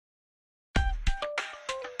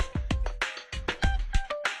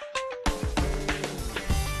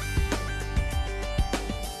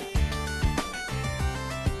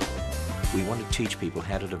want to teach people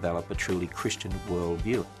how to develop a truly Christian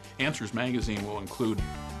worldview. Answers magazine will include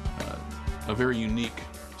a very unique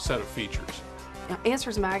set of features. Now,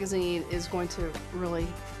 Answers magazine is going to really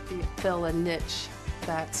fill a niche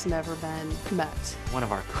that's never been met. One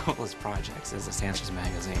of our coolest projects is this Answers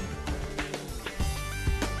magazine.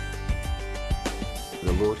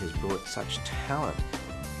 The Lord has brought such talent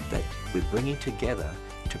that we're bringing together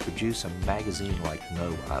to produce a magazine like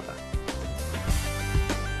no other.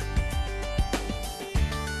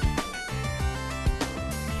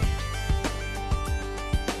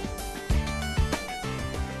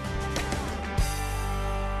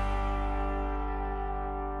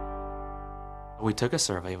 We took a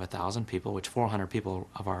survey of 1,000 people, which 400 people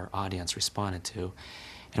of our audience responded to,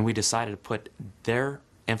 and we decided to put their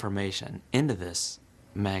information into this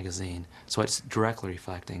magazine so it's directly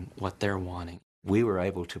reflecting what they're wanting. We were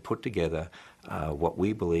able to put together what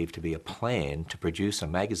we believe to be a plan to produce a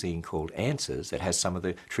magazine called Answers that has some of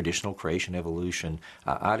the traditional creation evolution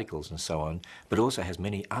articles and so on, but also has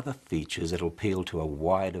many other features that will appeal to a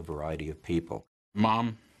wider variety of people.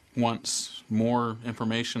 Mom wants more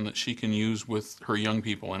information that she can use with her young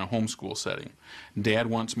people in a homeschool setting. Dad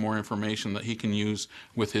wants more information that he can use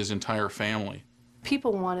with his entire family.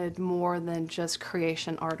 People wanted more than just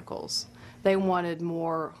creation articles. They wanted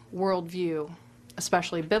more worldview,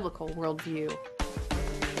 especially biblical worldview.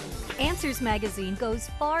 Answers magazine goes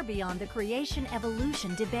far beyond the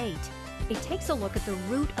creation-evolution debate. It takes a look at the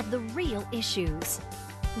root of the real issues.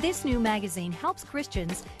 This new magazine helps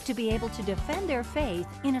Christians to be able to defend their faith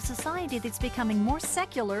in a society that's becoming more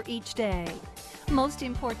secular each day. Most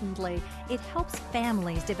importantly, it helps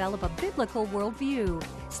families develop a biblical worldview,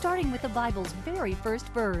 starting with the Bible's very first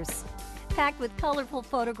verse. Packed with colorful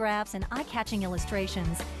photographs and eye-catching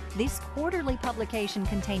illustrations, this quarterly publication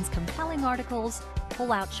contains compelling articles,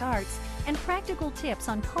 pull-out charts, and practical tips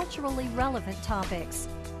on culturally relevant topics.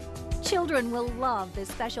 Children will love this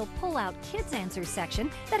special pull-out Kids Answers section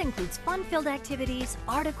that includes fun-filled activities,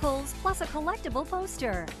 articles, plus a collectible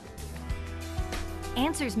poster.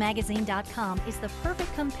 AnswersMagazine.com is the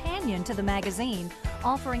perfect companion to the magazine,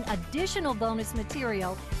 offering additional bonus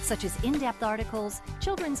material such as in-depth articles,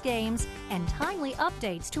 children's games, and timely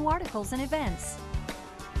updates to articles and events.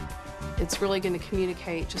 It's really going to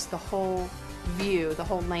communicate just the whole view, the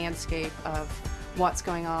whole landscape of what's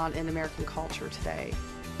going on in American culture today.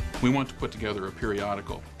 We want to put together a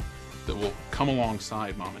periodical that will come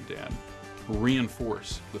alongside Mom and Dad,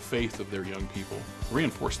 reinforce the faith of their young people,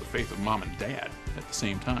 reinforce the faith of Mom and Dad at the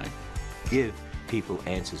same time. Give people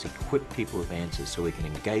answers, equip people with answers so we can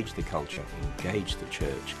engage the culture, engage the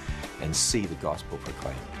church, and see the gospel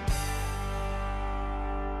proclaimed.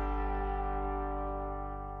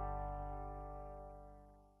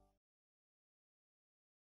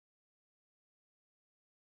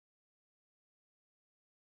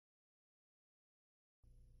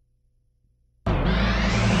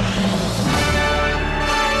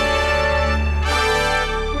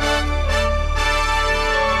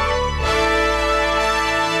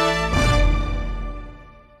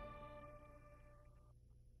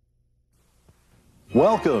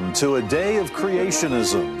 Welcome to a day of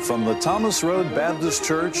creationism from the Thomas Road Baptist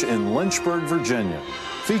Church in Lynchburg, Virginia,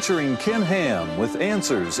 featuring Ken Ham with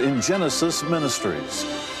Answers in Genesis Ministries.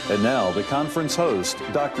 And now the conference host,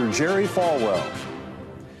 Dr. Jerry Falwell.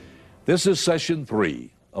 This is session 3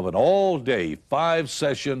 of an all-day,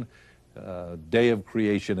 5-session day of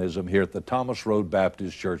creationism here at the Thomas Road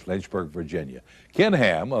Baptist Church, Lynchburg, Virginia. Ken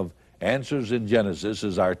Ham of Answers in Genesis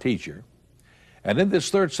is our teacher. And in this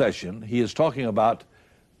 3rd session, he is talking about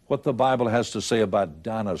what the Bible has to say about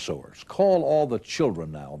dinosaurs. Call all the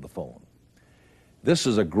children now on the phone. This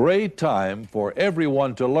is a great time for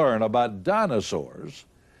everyone to learn about dinosaurs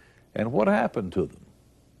and what happened to them.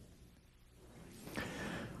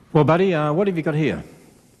 Well, buddy, what have you got here?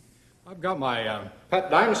 I've got my pet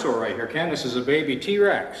dinosaur right here, Ken. This is a baby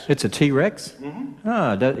T-Rex. It's a T-Rex? Mm-hmm.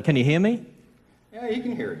 Ah, can you hear me? Yeah, he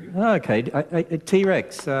can hear you. Okay,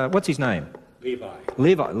 T-Rex, what's his name?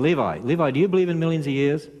 Levi. Levi, do you believe in millions of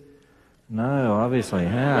years? No, obviously.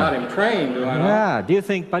 Yeah. Got him trained, do I not? Yeah. Do you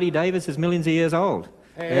think Buddy Davis is millions of years old?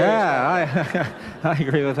 Hey, yeah, I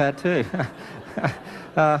agree with that too.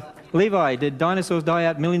 Levi, did dinosaurs die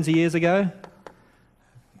out millions of years ago?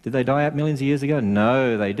 Did they die out millions of years ago?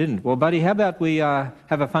 No, they didn't. Well, buddy, how about we have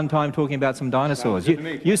a fun time talking about some dinosaurs?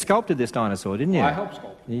 You sculpted this dinosaur, didn't you? I helped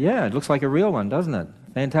sculpt it. Yeah, it looks like a real one, doesn't it?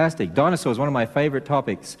 Fantastic. Dinosaurs, one of my favorite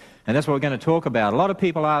topics, and that's what we're going to talk about. A lot of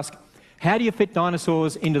people ask, how do you fit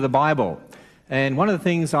dinosaurs into the Bible? And one of the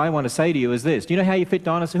things I want to say to you is this. Do you know how you fit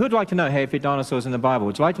dinosaurs? Who'd like to know how you fit dinosaurs in the Bible?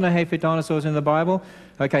 Would you like to know how you fit dinosaurs in the Bible?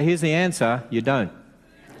 Okay, here's the answer. You don't.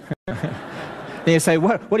 Then you say,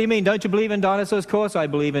 what do you mean? Don't you believe in dinosaurs? Of course I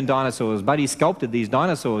believe in dinosaurs. But he sculpted these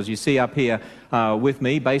dinosaurs you see up here with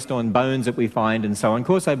me based on bones that we find and so on. Of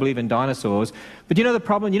course I believe in dinosaurs. But you know the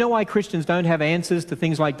problem? You know why Christians don't have answers to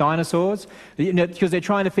things like dinosaurs? Because they're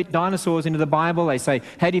trying to fit dinosaurs into the Bible. They say,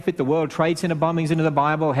 how do you fit the World Trade Center bombings into the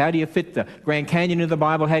Bible? How do you fit the Grand Canyon into the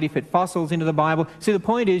Bible? How do you fit fossils into the Bible? See, the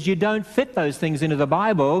point is you don't fit those things into the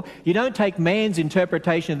Bible. You don't take man's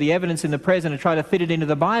interpretation of the evidence in the present and try to fit it into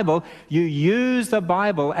the Bible. You use the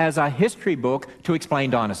Bible as a history book to explain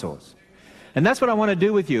dinosaurs. And that's what I want to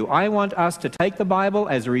do with you. I want us to take the Bible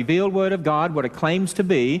as a revealed Word of God, what it claims to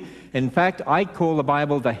be. In fact, I call the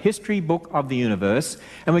Bible the history book of the universe.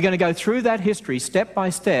 And we're going to go through that history step by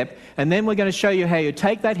step, and then we're going to show you how you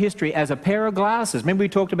take that history as a pair of glasses. Remember we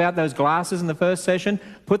talked about those glasses in the first session?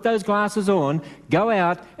 Put those glasses on, go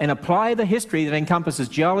out and apply the history that encompasses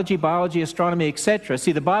geology, biology, astronomy, etc.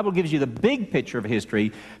 See, the Bible gives you the big picture of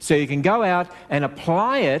history, so you can go out and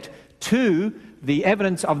apply it to the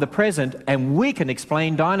evidence of the present, and we can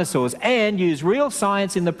explain dinosaurs and use real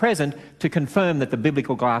science in the present to confirm that the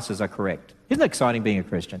biblical glasses are correct. Isn't it exciting being a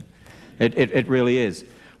Christian? It really is.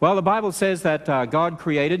 Well, the Bible says that God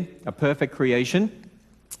created a perfect creation.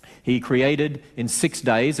 He created in 6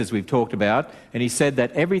 days, as we've talked about, and he said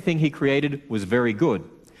that everything he created was very good.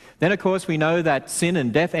 Then, of course, we know that sin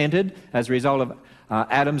and death entered as a result of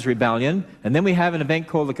Adam's rebellion, and then we have an event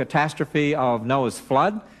called the catastrophe of Noah's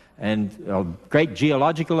flood, and a great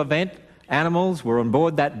geological event. Animals were on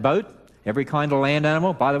board that boat, every kind of land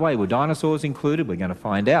animal. By the way, were dinosaurs included? We're going to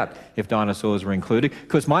find out if dinosaurs were included,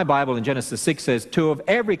 because my Bible in Genesis 6 says 2 of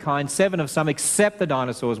every kind, 7 of some, except the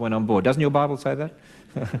dinosaurs went on board. Doesn't your Bible say that?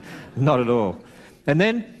 Not at all. And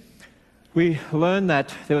then we learn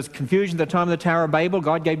that there was confusion at the time of the Tower of Babel.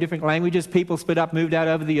 God gave different languages. People split up, moved out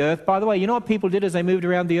over the earth. By the way, you know what people did as they moved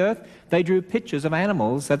around the earth? They drew pictures of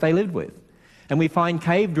animals that they lived with. And we find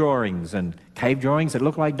cave drawings that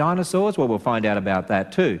look like dinosaurs. Well, we'll find out about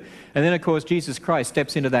that too. And then, of course, Jesus Christ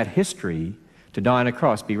steps into that history to die on a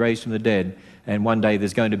cross, be raised from the dead, and one day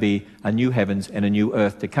there's going to be a new heavens and a new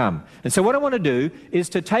earth to come. And so what I want to do is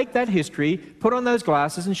to take that history, put on those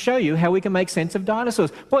glasses, and show you how we can make sense of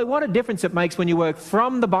dinosaurs. Boy, what a difference it makes when you work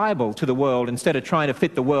from the Bible to the world instead of trying to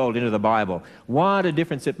fit the world into the Bible. What a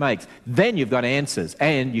difference it makes. Then you've got answers,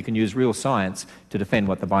 and you can use real science to defend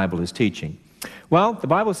what the Bible is teaching. Well, the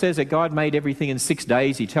Bible says that God made everything in 6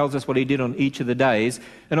 days. He tells us what he did on each of the days.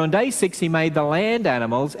 And on day 6, he made the land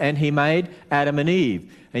animals, and he made Adam and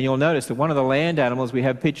Eve. And you'll notice that one of the land animals we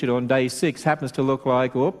have pictured on day 6 happens to look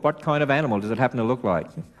like, what kind of animal does it happen to look like?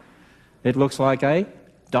 It looks like a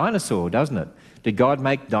dinosaur, doesn't it? Did God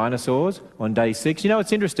make dinosaurs on day 6? You know,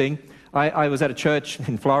 it's interesting. I was at a church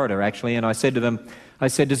in Florida, actually, and I said to them,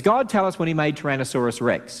 does God tell us when he made Tyrannosaurus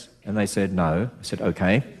Rex? And they said, no. I said,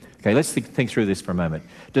 okay, let's think through this for a moment.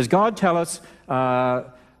 Does God tell us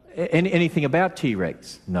anything about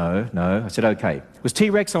T-Rex? No. I said, okay. Was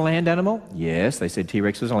T-Rex a land animal? Yes. They said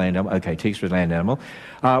T-Rex was a land animal. Okay, T-Rex was a land animal.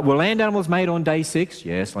 Were land animals made on day 6?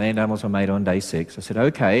 Yes, land animals were made on day 6. I said,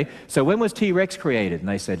 okay. So when was T-Rex created? And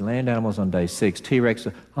they said, land animals on day 6. T-Rex,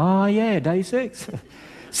 day 6.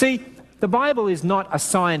 See, the Bible is not a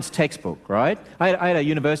science textbook, right? I had a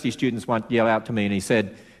university student once yell out to me, and he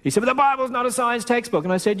said, but the Bible's not a science textbook.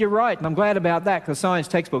 And I said, you're right, and I'm glad about that, because science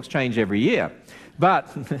textbooks change every year. But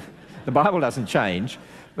the Bible doesn't change.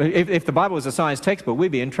 If the Bible was a science textbook,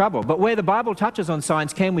 we'd be in trouble. But where the Bible touches on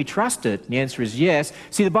science, can we trust it? And the answer is yes.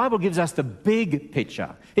 See, the Bible gives us the big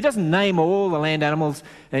picture. It doesn't name all the land animals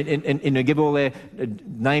and give all their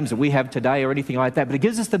names that we have today or anything like that, but it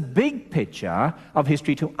gives us the big picture of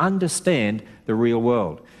history to understand the real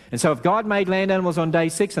world. And so if God made land animals on day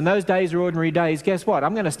 6, and those days are ordinary days, guess what?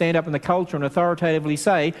 I'm going to stand up in the culture and authoritatively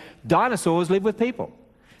say, dinosaurs live with people.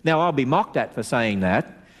 Now, I'll be mocked at for saying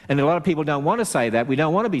that, and a lot of people don't want to say that. We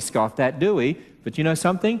don't want to be scoffed at, do we? But you know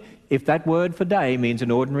something? If that word for day means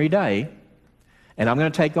an ordinary day, and I'm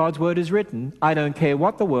going to take God's word as written, I don't care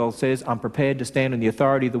what the world says, I'm prepared to stand in the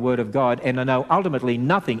authority of the word of God, and I know ultimately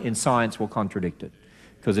nothing in science will contradict it,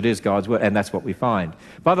 because it is God's word, and that's what we find.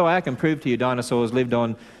 By the way, I can prove to you dinosaurs lived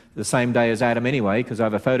on the same day as Adam anyway, because I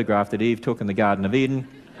have a photograph that Eve took in the Garden of Eden,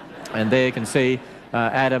 and there you can see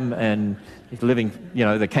Adam and living,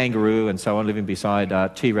 the kangaroo and so on, living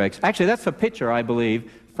beside T-Rex. Actually, that's a picture, I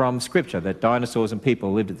believe, from Scripture, that dinosaurs and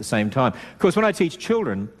people lived at the same time. Of course, when I teach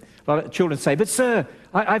children, a lot of children say, but sir,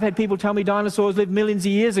 I've had people tell me dinosaurs lived millions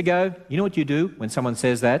of years ago. You know what you do when someone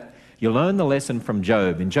says that? You learn the lesson from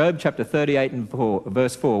Job. In Job chapter 38 and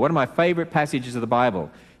verse 4, one of my favorite passages of the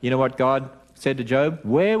Bible, you know what God said to Job?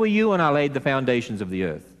 Where were you when I laid the foundations of the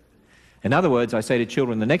earth? In other words, I say to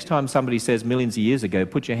children, the next time somebody says millions of years ago,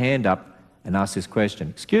 put your hand up and ask this question,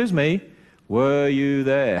 excuse me, were you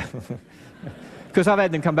there? Because I've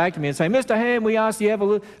had them come back to me and say, Mr. Ham, we asked the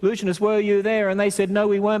evolutionists, were you there? And they said, no,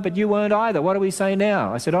 we weren't, but you weren't either. What do we say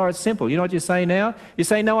now? I said, oh, it's simple. You know what you say now? You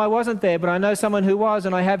say, no, I wasn't there, but I know someone who was,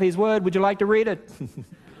 and I have his word. Would you like to read it?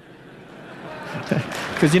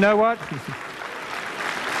 Because you know what?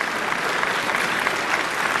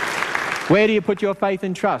 Where do you put your faith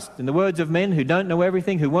and trust? In the words of men who don't know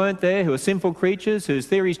everything, who weren't there, who are sinful creatures, whose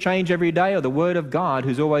theories change every day, or the word of God,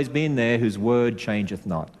 who's always been there, whose word changeth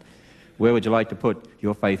not? Where would you like to put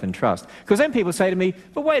your faith and trust? Because then people say to me,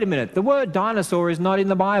 but wait a minute, the word dinosaur is not in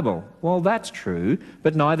the Bible. Well, that's true,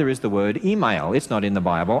 but neither is the word email. It's not in the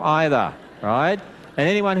Bible either, right? And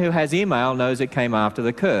anyone who has email knows it came after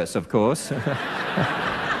the curse, of course.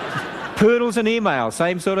 Poodles and email,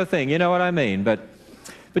 same sort of thing, you know what I mean? But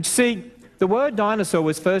you see, the word dinosaur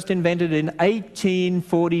was first invented in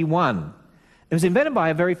 1841. It was invented by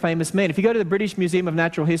a very famous man. If you go to the British Museum of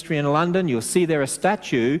Natural History in London, you'll see there a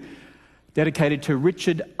statue dedicated to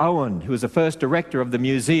Richard Owen, who was the first director of the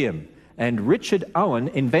museum. And Richard Owen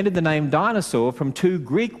invented the name dinosaur from two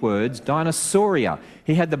Greek words, dinosauria.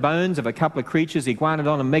 He had the bones of a couple of creatures,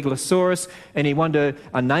 Iguanodon and Megalosaurus, and he wanted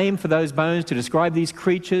a name for those bones to describe these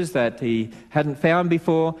creatures that he hadn't found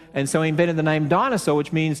before, and so he invented the name dinosaur,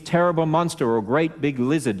 which means terrible monster or great big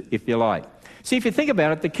lizard, if you like. See, if you think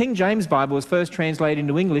about it, the King James Bible was first translated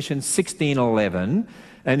into English in 1611,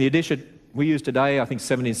 and the edition we use today, I think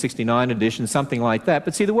 1769 edition, something like that.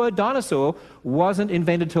 But see, the word dinosaur wasn't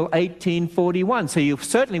invented till 1841, so you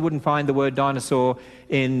certainly wouldn't find the word dinosaur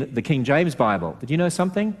in the King James Bible. But you know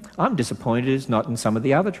something? I'm disappointed it's not in some of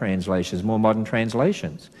the other translations, more modern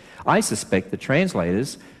translations. I suspect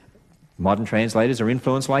that modern translators are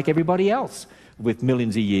influenced like everybody else with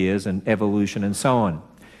millions of years and evolution and so on.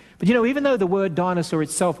 But you know, even though the word dinosaur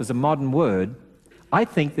itself is a modern word, I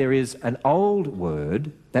think there is an old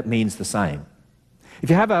word that means the same. If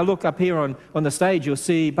you have a look up here on the stage, you'll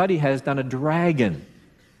see Buddy has done a dragon.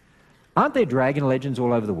 Aren't there dragon legends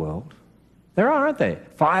all over the world? There are, aren't there?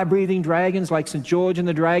 Fire-breathing dragons like St. George and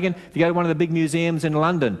the Dragon. If you go to one of the big museums in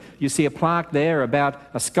London, you see a plaque there about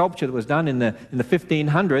a sculpture that was done in the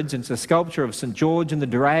 1500s. It's a sculpture of St. George and the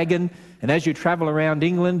Dragon. And as you travel around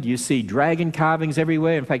England, you see dragon carvings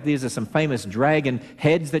everywhere. In fact, these are some famous dragon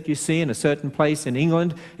heads that you see in a certain place in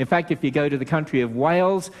England. In fact, if you go to the country of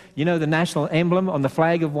Wales, you know the national emblem on the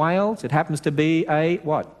flag of Wales? It happens to be a,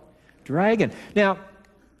 what? Dragon. Now,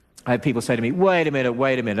 I have people say to me, wait a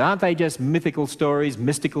minute, aren't they just mythical stories,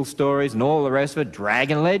 mystical stories, and all the rest of it,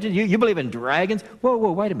 dragon legends? You believe in dragons? Whoa,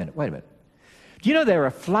 wait a minute. Do you know there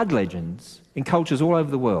are flood legends in cultures all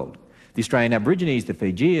over the world? The Australian Aborigines, the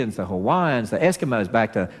Fijians, the Hawaiians, the Eskimos,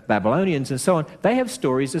 back to Babylonians and so on, they have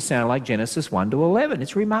stories that sound like Genesis 1 to 11.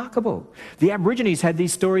 It's remarkable. The Aborigines had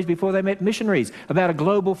these stories before they met missionaries about a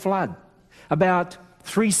global flood, about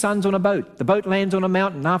 3 suns on a boat. The boat lands on a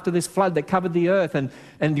mountain after this flood that covered the earth, and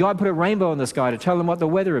God put a rainbow in the sky to tell them what the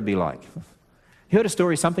weather would be like. You heard a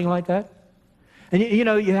story something like that? And you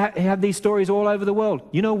know, you have these stories all over the world.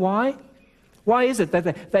 You know why? Why is it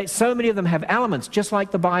that so many of them have elements just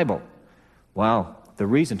like the Bible? Well, the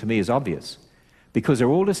reason to me is obvious. Because they're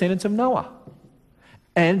all descendants of Noah.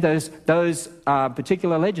 And those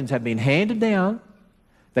particular legends have been handed down,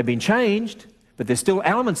 they've been changed, but there's still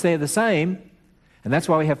elements there the same. And that's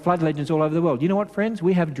why we have flood legends all over the world. You know what, friends?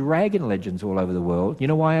 We have dragon legends all over the world. You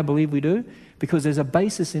know why I believe we do? Because there's a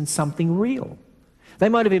basis in something real. They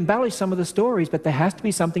might have embellished some of the stories, but there has to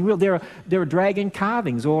be something real. There are dragon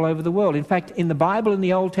carvings all over the world. In fact, in the Bible, in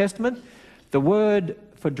the Old Testament, the word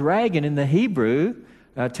for dragon in the Hebrew,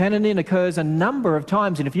 tananin, occurs a number of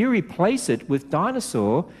times. And if you replace it with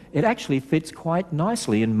dinosaur, it actually fits quite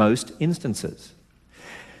nicely in most instances.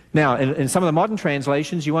 Now, in some of the modern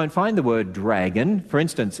translations, you won't find the word dragon. For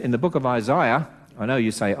instance, in the book of Isaiah, I know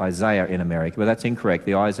you say Isaiah in America, but that's incorrect.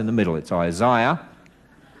 The I's in the middle. It's Isaiah.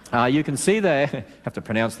 You can see there, have to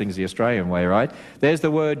pronounce things the Australian way, right? There's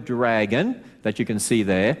the word dragon that you can see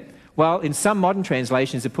there. Well, in some modern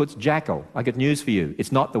translations, it puts jackal. I got news for you.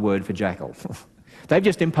 It's not the word for jackal. They've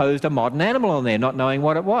just imposed a modern animal on there, not knowing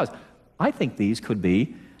what it was. I think these could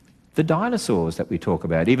be the dinosaurs that we talk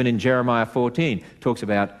about. Even in Jeremiah 14, talks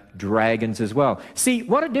about dragons as well. See,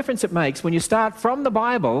 what a difference it makes when you start from the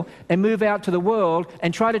Bible and move out to the world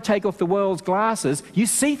and try to take off the world's glasses. You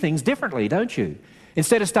see things differently, don't you?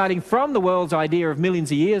 Instead of starting from the world's idea of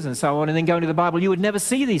millions of years and so on and then going to the Bible, you would never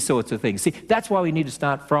see these sorts of things. See, that's why we need to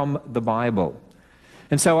start from the Bible.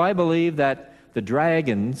 And so I believe that the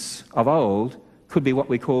dragons of old could be what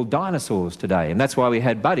we call dinosaurs today. And that's why we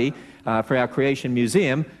had Buddy for our Creation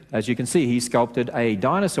Museum. As you can see, he sculpted a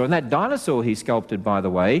dinosaur. And that dinosaur he sculpted, by the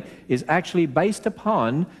way, is actually based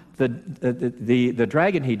upon the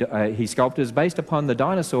dragon he sculpted is based upon the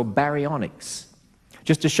dinosaur Baryonyx.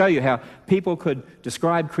 Just to show you how people could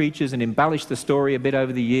describe creatures and embellish the story a bit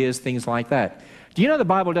over the years, things like that. Do you know the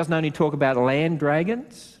Bible doesn't only talk about land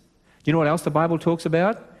dragons? Do you know what else the Bible talks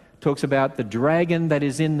about? It talks about the dragon that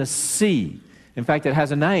is in the sea. In fact, it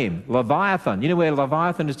has a name, Leviathan. You know where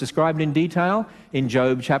Leviathan is described in detail? In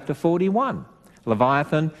Job chapter 41.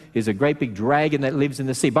 Leviathan is a great big dragon that lives in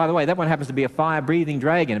the sea. By the way, that one happens to be a fire-breathing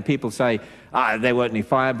dragon, and people say, there weren't any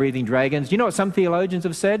fire-breathing dragons. You know what some theologians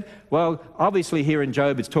have said? Well, obviously here in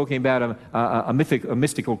Job it's talking about a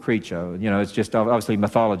mystical creature. You know, it's just obviously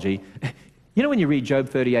mythology. You know when you read Job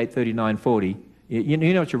 38, 39, 40, you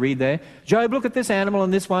know what you read there? Job, look at this animal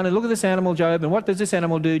and this one, and look at this animal, Job, and what does this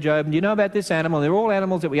animal do, Job? And you know about this animal? They're all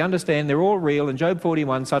animals that we understand. They're all real. And Job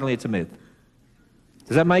 41, suddenly it's a myth.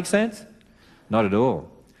 Does that make sense? Not at all.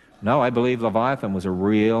 No, I believe Leviathan was a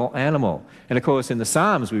real animal. And of course, in the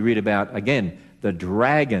Psalms, we read about, again, the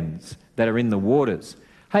dragons that are in the waters.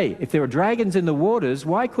 Hey, if there are dragons in the waters,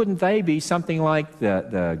 why couldn't they be something like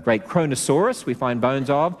the great Kronosaurus we find bones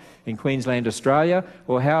of in Queensland, Australia?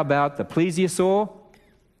 Or how about the plesiosaur?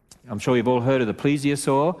 I'm sure you've all heard of the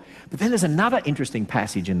plesiosaur. But then there's another interesting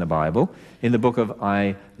passage in the Bible, in the book of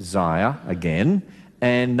Isaiah again.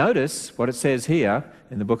 And notice what it says here.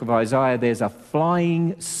 In the book of Isaiah, there's a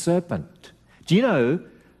flying serpent. Do you know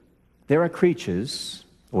there are creatures,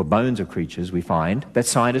 or bones of creatures we find, that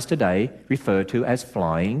scientists today refer to as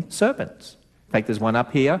flying serpents? In fact, there's one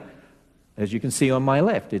up here, as you can see on my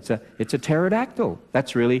left. It's a pterodactyl.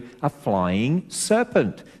 That's really a flying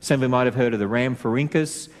serpent. Some of you might have heard of the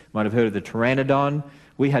Rhamphorhynchus, might have heard of the pteranodon.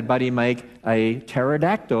 We had Buddy make a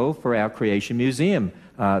pterodactyl for our Creation Museum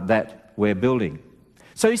that we're building.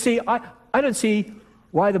 So you see, I don't see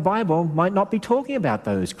why the Bible might not be talking about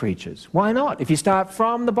those creatures. Why not? If you start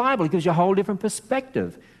from the Bible, it gives you a whole different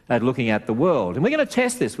perspective at looking at the world. And we're going to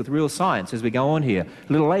test this with real science as we go on here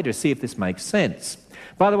a little later to see if this makes sense.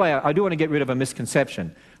 By the way, I do want to get rid of a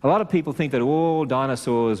misconception. A lot of people think that all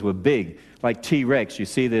dinosaurs were big, like T-Rex. You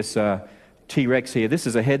see this T-Rex here. This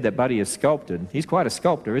is a head that Buddy has sculpted. He's quite a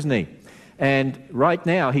sculptor, isn't he? And right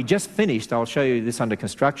now, he just finished, I'll show you this under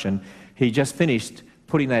construction, he just finished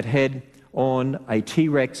putting that head on a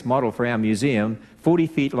T-Rex model for our museum, 40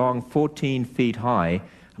 feet long, 14 feet high.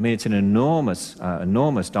 I mean, it's an enormous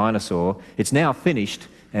dinosaur. It's now finished,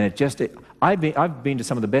 and I've been to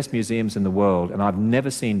some of the best museums in the world, and I've never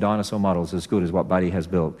seen dinosaur models as good as what Buddy has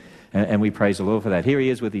built. And we praise the Lord for that. Here he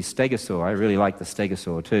is with his stegosaur. I really like the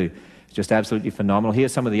stegosaur too. It's just absolutely phenomenal.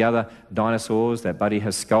 Here's some of the other dinosaurs that Buddy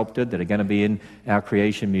has sculpted that are going to be in our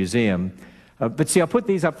Creation Museum. But see, I put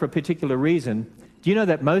these up for a particular reason. Do you know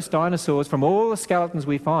that most dinosaurs, from all the skeletons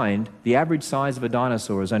we find, the average size of a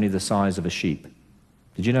dinosaur is only the size of a sheep?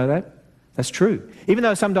 Did you know that? That's true. Even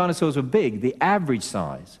though some dinosaurs were big, the average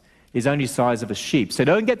size is only the size of a sheep. So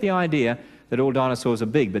don't get the idea that all dinosaurs are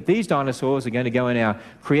big. But these dinosaurs are going to go in our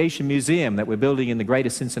Creation Museum that we're building in the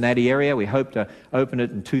greater Cincinnati area. We hope to open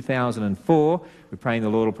it in 2004. We're praying the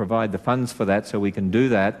Lord will provide the funds for that so we can do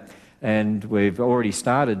that. And we've already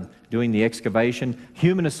started doing the excavation.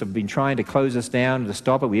 Humanists have been trying to close us down to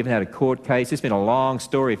stop it. We even had a court case. It's been a long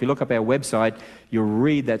story. If you look up our website, you'll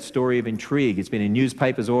read that story of intrigue. It's been in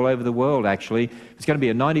newspapers all over the world, actually. It's going to be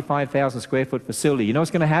a 95,000 square foot facility. You know what's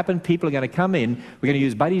going to happen? People are going to come in. We're going to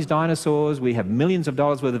use Buddy's dinosaurs. We have millions of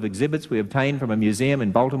dollars worth of exhibits we obtained from a museum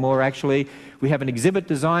in Baltimore, actually. We have an exhibit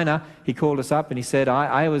designer. He called us up and he said,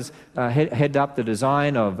 I was head up the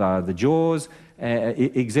design of the Jaws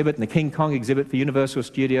exhibit and the King Kong exhibit for Universal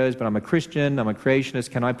Studios, but I'm a Christian, I'm a creationist.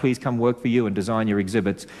 Can I please come work for you and design your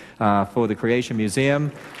exhibits for the Creation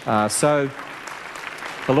Museum? So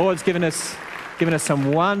the Lord's given us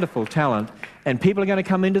some wonderful talent, and people are going to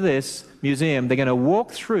come into this museum. They're going to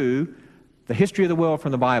walk through the history of the world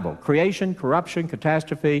from the Bible. Creation, corruption,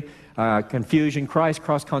 catastrophe, confusion, Christ,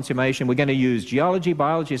 cross, consummation. We're going to use geology,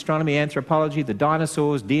 biology, astronomy, anthropology, the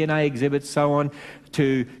dinosaurs, DNA exhibits, so on,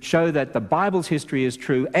 to show that the Bible's history is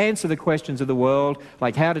true, answer the questions of the world,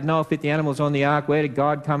 like how did Noah fit the animals on the ark, where did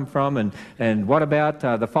God come from, and what about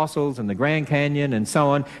the fossils and the Grand Canyon and so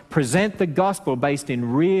on. Present the gospel based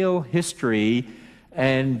in real history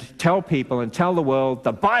and tell people and tell the world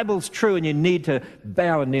the Bible's true and you need to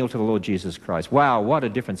bow and kneel to the Lord Jesus Christ. Wow, what a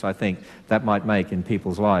difference I think that might make in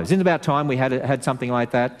people's lives. Isn't it about time we had something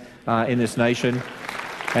like that in this nation?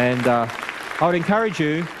 And I would encourage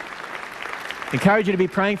you to be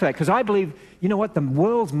praying for that, because I believe, you know what, the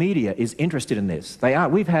world's media is interested in this. They are.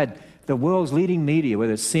 We've had the world's leading media,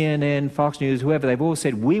 whether it's CNN, Fox News, whoever, they've all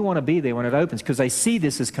said, we want to be there when it opens because they see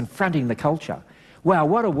this as confronting the culture. Wow,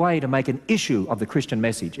 what a way to make an issue of the Christian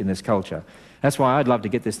message in this culture. That's why I'd love to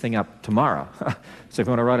get this thing up tomorrow. So if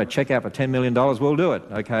you want to write a check out for $10 million, we'll do it,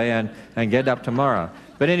 okay, and get it up tomorrow.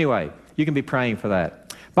 But anyway, you can be praying for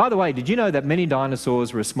that. By the way, did you know that many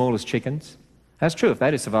dinosaurs were as small as chickens? That's true. If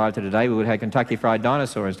they'd have survived to today, we would have Kentucky Fried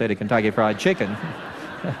Dinosaur instead of Kentucky Fried Chicken.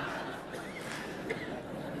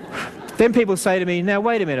 Then people say to me, now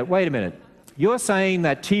wait a minute. You're saying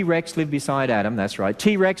that T-Rex lived beside Adam, that's right.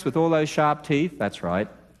 T-Rex with all those sharp teeth, that's right.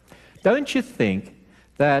 Don't you think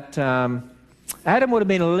that Adam would have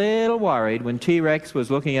been a little worried when T-Rex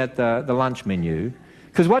was looking at the lunch menu?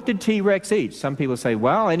 Because what did T-Rex eat? Some people say,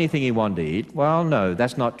 well, anything he wanted to eat. Well, no,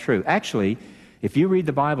 that's not true. Actually, if you read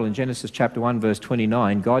the Bible in Genesis chapter 1, verse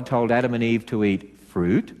 29, God told Adam and Eve to eat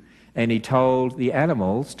fruit, and he told the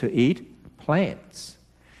animals to eat plants.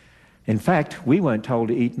 In fact, we weren't told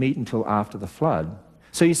to eat meat until after the flood.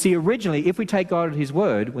 So you see, originally, if we take God at his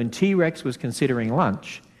word, when T-Rex was considering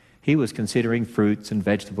lunch, he was considering fruits and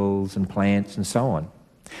vegetables and plants and so on.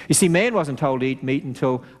 You see, man wasn't told to eat meat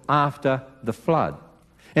until after the flood.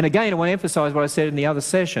 And again, I want to emphasize what I said in the other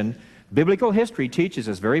session. Biblical history teaches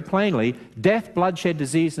us very plainly, death, bloodshed,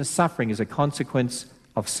 disease, and suffering is a consequence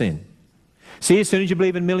of sin. See, as soon as you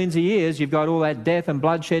believe in millions of years, you've got all that death and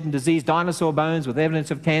bloodshed and disease, dinosaur bones with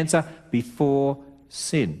evidence of cancer before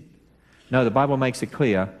sin. No, the Bible makes it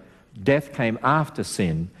clear, death came after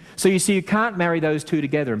sin. So you see, you can't marry those two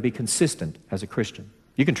together and be consistent as a Christian.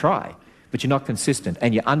 You can try, but you're not consistent,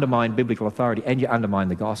 and you undermine biblical authority, and you undermine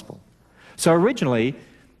the gospel. So originally,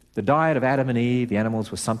 the diet of Adam and Eve, the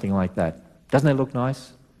animals, was something like that. Doesn't it look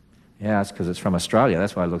nice? Yeah, it's because it's from Australia,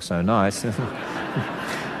 that's why it looks so nice.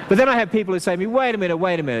 But then I have people who say to me, wait a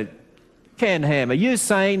minute, Ken Ham, are you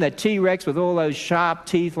saying that T-Rex with all those sharp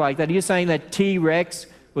teeth like that, are you saying that T-Rex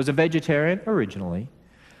was a vegetarian? Originally.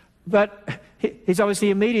 But he's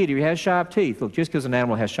obviously a meat eater, he has sharp teeth. Look, just because an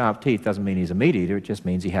animal has sharp teeth doesn't mean he's a meat eater, it just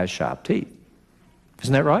means he has sharp teeth.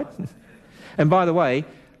 Isn't that right? And by the way,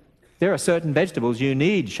 there are certain vegetables you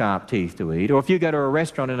need sharp teeth to eat, or if you go to a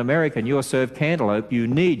restaurant in America and you're served cantaloupe, you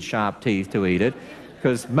need sharp teeth to eat it.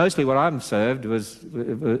 Because mostly what I'm served was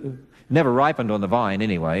never ripened on the vine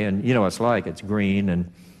anyway, and you know what it's like, it's green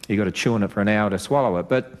and you've got to chew on it for an hour to swallow it.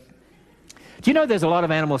 But do you know there's a lot of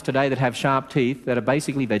animals today that have sharp teeth that are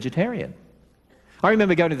basically vegetarian? I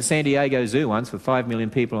remember going to the San Diego Zoo once with 5 million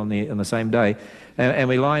people on the same day, and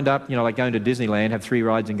we lined up, you know, like going to Disneyland, have 3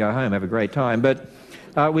 rides and go home, have a great time. But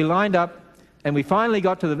we lined up and we finally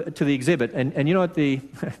got to the exhibit, and you know what the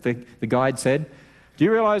guide said? Do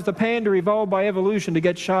you realize the panda evolved by evolution to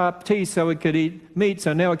get sharp teeth so it could eat meat,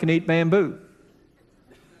 so now it can eat bamboo?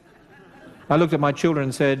 I looked at my children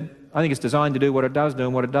and said, I think it's designed to do what it does do,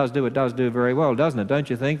 and what it does do very well, doesn't it? Don't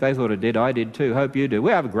you think? They thought it did. I did too. Hope you do. We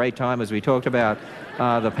have a great time as we talked about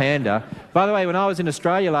the panda. By the way, when I was in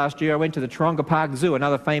Australia last year, I went to the Taronga Park Zoo,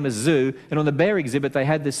 another famous zoo, and on the bear exhibit they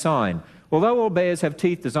had this sign. Although all bears have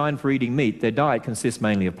teeth designed for eating meat, their diet consists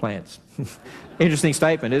mainly of plants. Interesting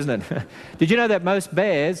statement, isn't it? Did you know that most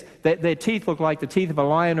bears, their teeth look like the teeth of a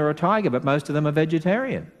lion or a tiger, but most of them are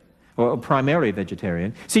vegetarian, or primarily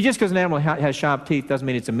vegetarian? See, just because an animal has sharp teeth doesn't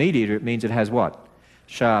mean it's a meat eater, it means it has what?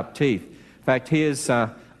 Sharp teeth. In fact, here's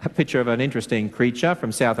a picture of an interesting creature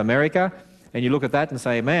from South America, and you look at that and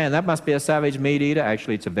say, man, that must be a savage meat eater.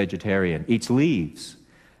 Actually, it's a vegetarian. Eats leaves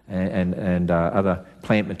and other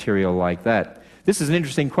plant material like that. This is an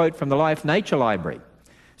interesting quote from the Life Nature Library. It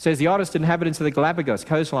says, the oddest inhabitants of the Galapagos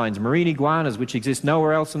coastlines, marine iguanas which exist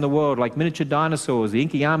nowhere else in the world, like miniature dinosaurs, the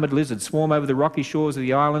inky armored lizards swarm over the rocky shores of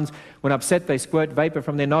the islands. When upset, they squirt vapor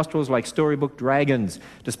from their nostrils like storybook dragons.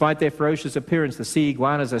 Despite their ferocious appearance, the sea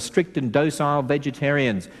iguanas are strict and docile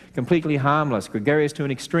vegetarians, completely harmless, gregarious to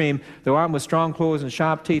an extreme. Though armed with strong claws and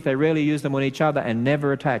sharp teeth, they rarely use them on each other and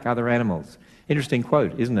never attack other animals. Interesting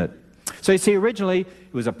quote, isn't it? So you see, originally,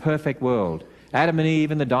 it was a perfect world. Adam and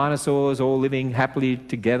Eve and the dinosaurs all living happily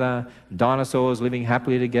together, dinosaurs living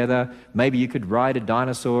happily together. Maybe you could ride a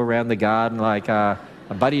dinosaur around the garden like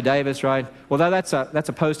Buddy Davis, right? Although that's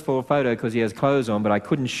a post-fall photo because he has clothes on, but I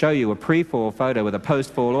couldn't show you a pre-fall photo with a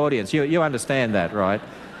post-fall audience. You understand that, right?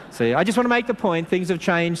 See, I just want to make the point, things have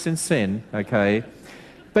changed since sin, okay?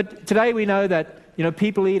 But today we know that, you know,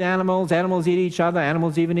 people eat animals, animals eat each other,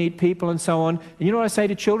 animals even eat people and so on. And you know what I say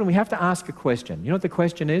to children? We have to ask a question. You know what the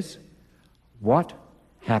question is? What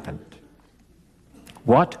happened?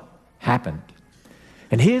 What happened?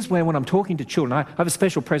 And here's where, when I'm talking to children, I have a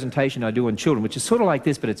special presentation I do on children, which is sort of like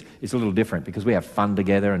this, but it's a little different because we have fun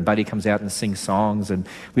together, and Buddy comes out and sings songs, and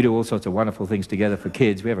we do all sorts of wonderful things together for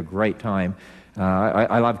kids. We have a great time.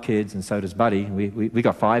 I love kids, and so does Buddy. We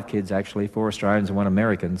got 5 kids, actually, 4 Australians and 1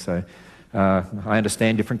 American, so I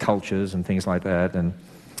understand different cultures and things like that. And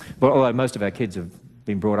well, although most of our kids have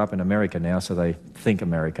been brought up in America now, so they think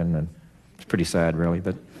American, and it's pretty sad, really.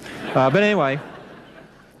 But anyway...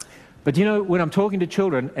 But you know, when I'm talking to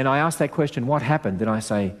children and I ask that question, what happened? Then I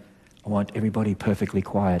say, I want everybody perfectly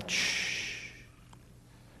quiet. Shh.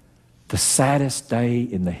 The saddest day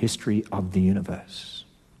in the history of the universe.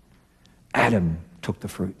 Adam took the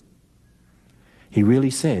fruit. He really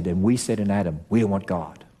said, and we said in Adam, we don't want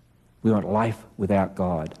God. We want life without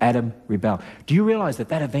God. Adam rebelled. Do you realize that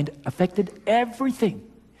that event affected everything?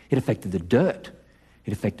 It affected the dirt.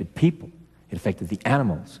 It affected people. It affected the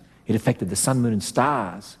animals. It affected the sun, moon, and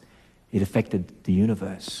stars. It affected the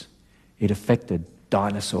universe. It affected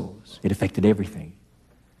dinosaurs. It affected everything.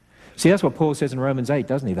 See, that's what Paul says in Romans 8,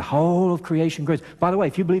 doesn't he? The whole of creation grows. By the way,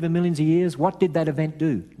 if you believe in millions of years, what did that event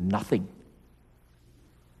do? Nothing.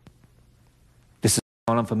 This has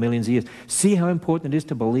gone on for millions of years. See how important it is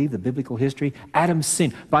to believe the biblical history? Adam's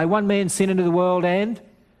sin. By one man, sin into the world, and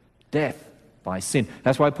death by sin.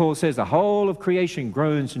 That's why Paul says the whole of creation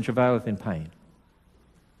groans and travaileth in pain.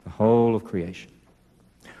 The whole of creation.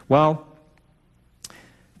 Well,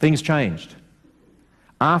 things changed.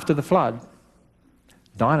 After the flood,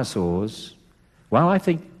 dinosaurs, well, I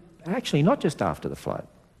think, actually not just after the flood,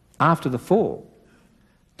 after the fall,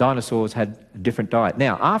 dinosaurs had a different diet.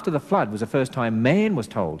 Now, after the flood was the first time man was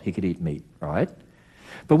told he could eat meat, right?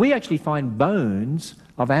 But we actually find bones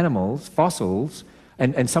of animals, fossils,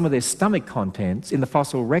 and some of their stomach contents in the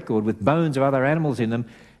fossil record with bones of other animals in them.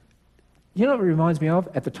 You know what it reminds me of?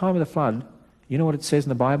 At the time of the flood, you know what it says in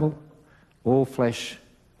the Bible? All flesh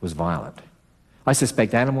was violent. I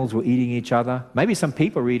suspect animals were eating each other. Maybe some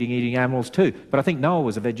people were eating animals too. But I think Noah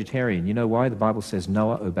was a vegetarian. You know why? The Bible says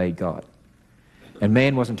Noah obeyed God. And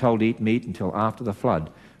man wasn't told to eat meat until after the flood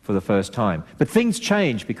for the first time. But things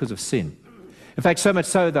changed because of sin. In fact, so much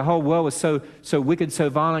so, the whole world was so wicked, so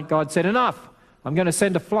violent, God said, enough! I'm going to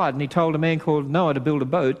send a flood. And he told a man called Noah to build a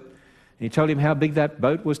boat. And he told him how big that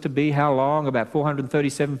boat was to be, how long, about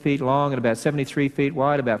 437 feet long and about 73 feet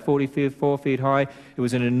wide, about 44 feet high. It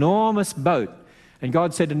was an enormous boat. And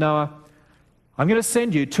God said to Noah, I'm going to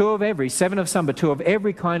send you 2 of every, 7 of some, but 2 of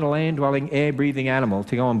every kind of land-dwelling, air-breathing animal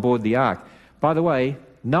to go on board the ark. By the way,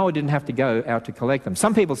 Noah didn't have to go out to collect them.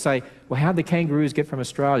 Some people say, well, how'd the kangaroos get from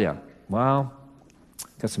Australia? Well,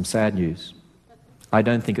 got some sad news. I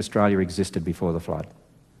don't think Australia existed before the flood.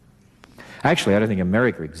 Actually, I don't think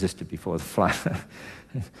America existed before the flood.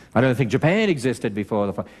 I don't think Japan existed before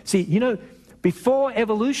the flood. See, you know, before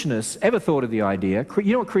evolutionists ever thought of the idea,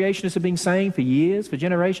 you know what creationists have been saying for years, for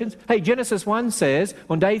generations? Hey, Genesis 1 says,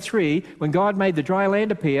 on day 3, when God made the dry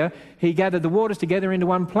land appear, he gathered the waters together into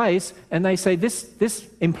one place, and they say this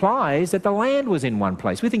implies that the land was in one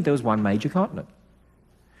place. We think there was one major continent.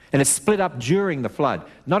 And it's split up during the flood.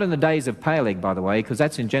 Not in the days of Peleg, by the way, because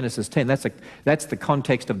that's in Genesis 10. That's the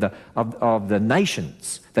context of the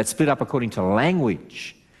nations that split up according to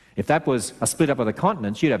language. If that was a split up of the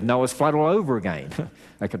continents, you'd have Noah's flood all over again,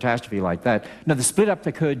 a catastrophe like that. No, the split up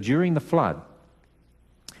occurred during the flood.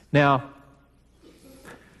 Now,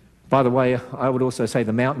 by the way, I would also say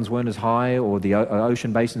the mountains weren't as high or the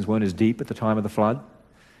ocean basins weren't as deep at the time of the flood.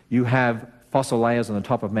 You have fossil layers on the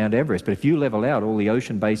top of Mount Everest, but if you level out all the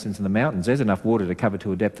ocean basins and the mountains, there's enough water to cover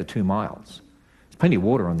to a depth of 2 miles. There's plenty of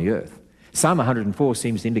water on the earth. Psalm 104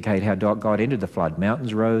 seems to indicate how God ended the flood.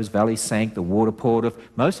 Mountains rose, valleys sank, the water poured off.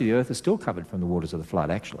 Most of the earth is still covered from the waters of the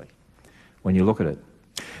flood, actually, when you look at it.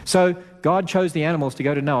 So God chose the animals to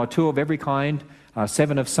go to Noah, 2 of every kind,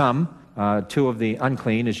 7 of some, 2 of the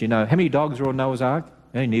unclean, as you know. How many dogs were on Noah's ark?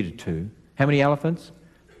 They only needed 2. How many elephants?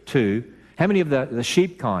 2. How many of the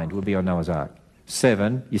sheep kind would be on Noah's ark?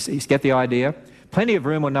 7. You get the idea? Plenty of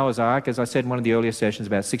room on Noah's ark, as I said in one of the earlier sessions,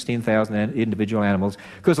 about 16,000 individual animals.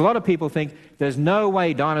 Because a lot of people think there's no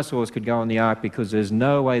way dinosaurs could go on the ark because there's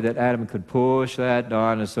no way that Adam could push that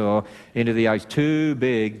dinosaur into the ark. It's too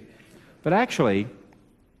big. But actually,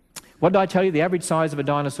 what did I tell you? The average size of a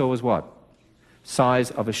dinosaur was what? Size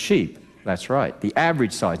of a sheep. That's right, the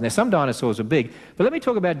average size. Now, some dinosaurs are big, but let me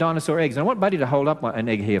talk about dinosaur eggs. And I want Buddy to hold up an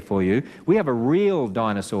egg here for you. We have a real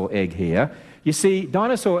dinosaur egg here. You see,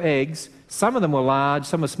 dinosaur eggs, some of them were large,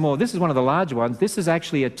 some are small. This is one of the larger ones. This is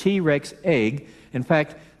actually a T-Rex egg. In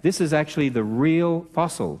fact, this is actually the real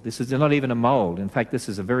fossil. This is not even a mold. In fact, this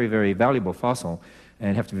is a very, very valuable fossil.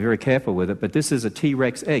 and have to be very careful with it. But this is a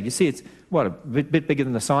T-Rex egg. You see, it's, what, a bit bigger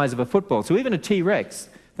than the size of a football. So even a T-Rex,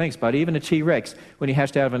 thanks, buddy, even a T-Rex, when he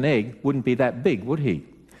hatched out of an egg, wouldn't be that big, would he?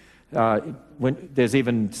 There's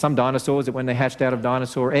even some dinosaurs that when they hatched out of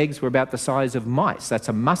dinosaur eggs were about the size of mice. That's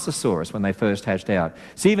a Mosasaurus when they first hatched out.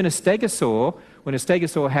 So even a stegosaur, when a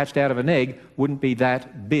stegosaur hatched out of an egg, wouldn't be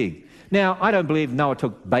that big. Now, I don't believe Noah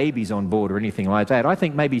took babies on board or anything like that. I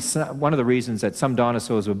think maybe one of the reasons that some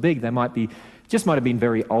dinosaurs were big, they might have been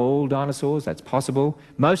very old dinosaurs. That's possible.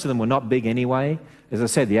 Most of them were not big anyway. As I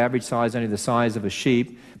said, the average size only the size of a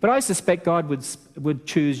sheep. But I suspect God would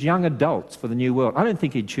choose young adults for the new world. I don't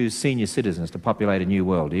think he'd choose senior citizens to populate a new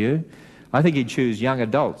world, do you? I think he'd choose young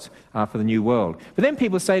adults for the new world. But then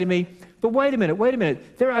people say to me, but wait a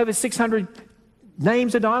minute, there are over 600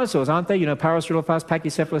 names of dinosaurs, aren't there? You know, Parasaurolophus,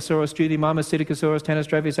 Pachycephalosaurus, Julimamus, Psittacosaurus,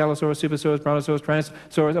 Tenostropheus, Allosaurus, Supersaurus, Brontosaurus,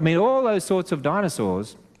 Tyrannosaurus. I mean, all those sorts of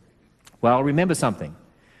dinosaurs. Well, remember something.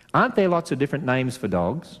 Aren't there lots of different names for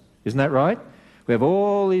dogs? Isn't that right? We have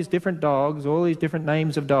all these different dogs, all these different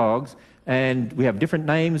names of dogs, and we have different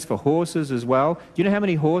names for horses as well. Do you know how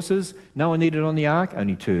many horses Noah needed on the ark?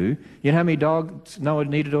 Only 2. You know how many dogs Noah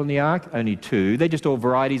needed on the ark? Only 2. They're just all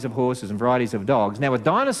varieties of horses and varieties of dogs. Now with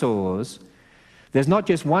dinosaurs, there's not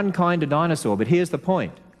just one kind of dinosaur, but here's the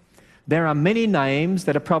point. There are many names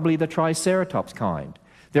that are probably the Triceratops kind.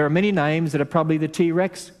 There are many names that are probably the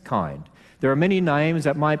T-Rex kind. There are many names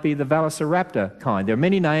that might be the Velociraptor kind. There are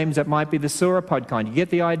many names that might be the sauropod kind. You get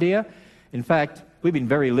the idea? In fact, we've been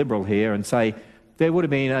very liberal here and say there would have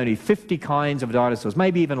been only 50 kinds of dinosaurs,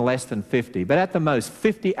 maybe even less than 50, but at the most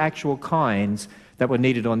 50 actual kinds that were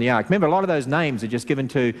needed on the ark. Remember, a lot of those names are just given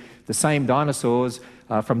to the same dinosaurs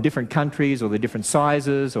from different countries, or the different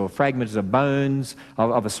sizes, or fragments of bones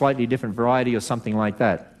of a slightly different variety or something like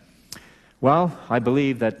that. Well, I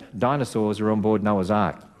believe that dinosaurs are on board Noah's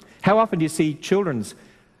Ark. How often do you see children's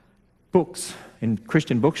books in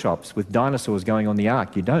Christian bookshops with dinosaurs going on the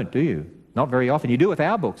ark? You don't, do you? Not very often. You do with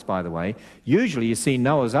our books, by the way. Usually you see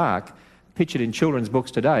Noah's Ark pictured in children's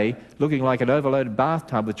books today looking like an overloaded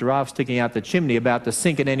bathtub with giraffes sticking out the chimney about to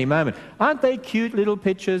sink at any moment. Aren't they cute little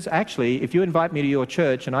pictures? Actually, if you invite me to your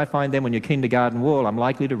church and I find them on your kindergarten wall, I'm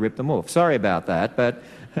likely to rip them off. Sorry about that, but...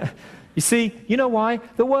 You see, you know why?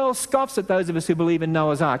 The world scoffs at those of us who believe in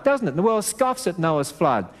Noah's Ark, doesn't it? The world scoffs at Noah's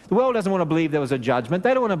flood. The world doesn't want to believe there was a judgment.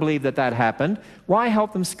 They don't want to believe that that happened. Why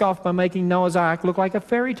help them scoff by making Noah's Ark look like a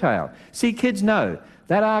fairy tale? See, kids know,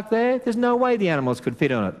 that ark there's no way the animals could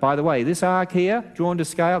fit on it. By the way, this ark here, drawn to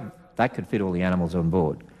scale, that could fit all the animals on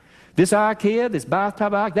board. This ark here, this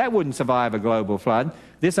bathtub ark, that wouldn't survive a global flood.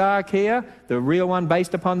 This ark here, the real one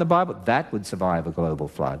based upon the Bible, that would survive a global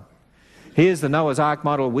flood. Here's the Noah's Ark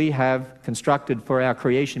model we have constructed for our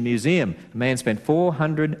Creation Museum. A man spent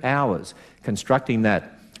 400 hours constructing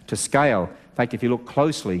that to scale. In fact, if you look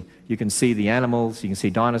closely, you can see the animals, you can see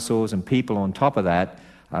dinosaurs and people on top of that.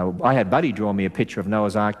 I had Buddy draw me a picture of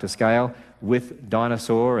Noah's Ark to scale with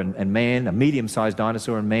dinosaur and man, a medium-sized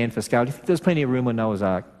dinosaur and man for scale. Do you think there's plenty of room on Noah's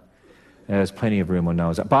Ark? There's plenty of room on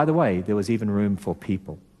Noah's Ark. By the way, there was even room for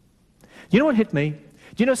people. You know what hit me?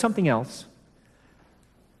 Do you know something else?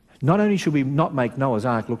 Not only should we not make Noah's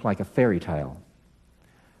Ark look like a fairy tale,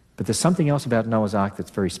 but there's something else about Noah's Ark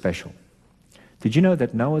that's very special. Did you know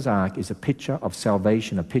that Noah's Ark is a picture of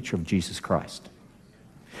salvation, a picture of Jesus Christ?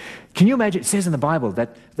 Can you imagine? It says in the Bible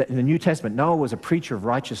that in the New Testament, Noah was a preacher of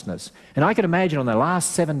righteousness. And I can imagine on the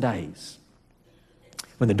last 7 days,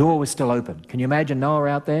 when the door was still open, can you imagine Noah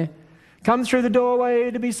out there? Come through the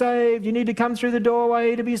doorway to be saved. You need to come through the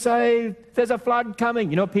doorway to be saved. There's a flood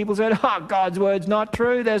coming. You know what people said? Oh, God's word's not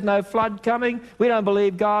true. There's no flood coming. We don't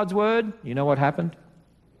believe God's word. You know what happened?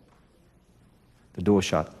 The door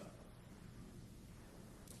shut.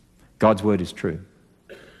 God's word is true.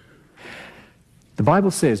 The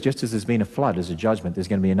Bible says just as there's been a flood as a judgment, there's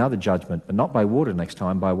going to be another judgment, but not by water next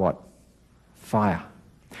time, by what? Fire.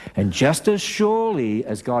 And just as surely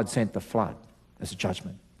as God sent the flood as a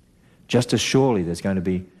judgment, just as surely there's going to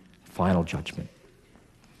be final judgment.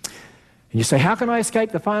 And you say, how can I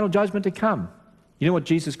escape the final judgment to come? You know what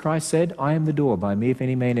Jesus Christ said? I am the door. By me, if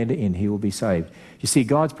any man enter in, he will be saved. You see,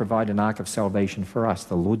 God's provided an ark of salvation for us,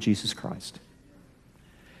 the Lord Jesus Christ.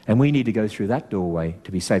 And we need to go through that doorway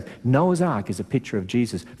to be saved. Noah's Ark is a picture of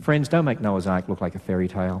Jesus. Friends, don't make Noah's Ark look like a fairy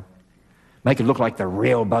tale. Make it look like the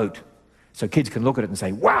real boat, so kids can look at it and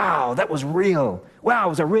say, wow, that was real. Wow, it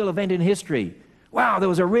was a real event in history. Wow, there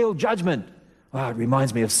was a real judgment. Wow, it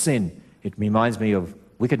reminds me of sin. It reminds me of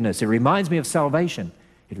wickedness. It reminds me of salvation.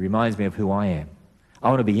 It reminds me of who I am. I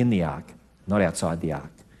want to be in the ark, not outside the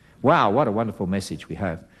ark. Wow, what a wonderful message we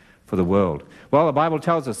have for the world. Well, the Bible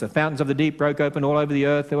tells us the fountains of the deep broke open all over the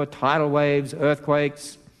earth. There were tidal waves,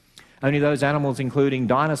 earthquakes. Only those animals, including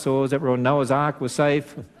dinosaurs that were on Noah's Ark, were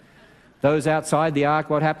safe. Those outside the ark,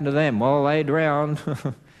 what happened to them? Well, they drowned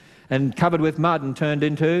and covered with mud and turned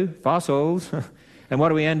into fossils. And what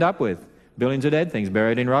do we end up with? Billions of dead things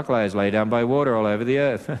buried in rock layers, laid down by water all over the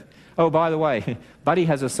earth. Oh, by the way, Buddy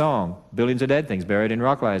has a song, billions of dead things buried in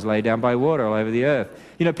rock layers, laid down by water all over the earth.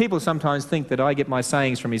 You know, people sometimes think that I get my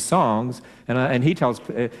sayings from his songs, and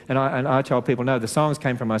I tell people, no, the songs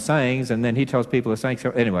came from my sayings, and then he tells people the sayings.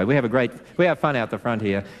 So anyway, we have fun out the front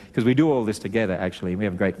here, because we do all this together, actually. We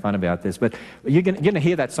have great fun about this. But you're going to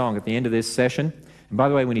hear that song at the end of this session. And by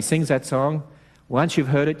the way, when he sings that song, once you've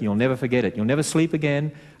heard it, you'll never forget it. You'll never sleep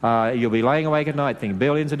again. You'll be laying awake at night thinking,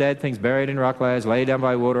 billions of dead things buried in rock layers, laid down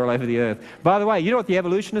by water all over the earth. By the way, you know what the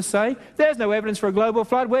evolutionists say? There's no evidence for a global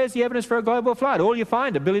flood. Where's the evidence for a global flood? All you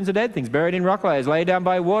find are billions of dead things buried in rock layers, laid down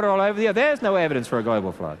by water all over the earth. There's no evidence for a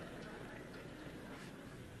global flood.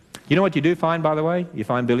 You know what you do find, by the way? You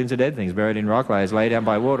find billions of dead things buried in rock layers, laid down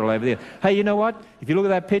by water all over the earth. Hey, you know what? If you look at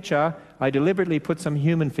that picture, I deliberately put some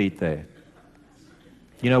human feet there.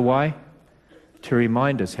 You know why? To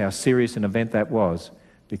remind us how serious an event that was,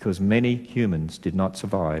 because many humans did not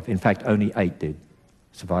survive. In fact, only 8 did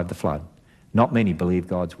survive the flood. Not many believe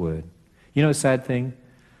God's word. You know the sad thing?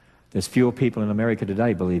 There's fewer people in America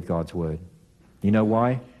today believe God's word. You know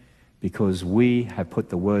why? Because we have put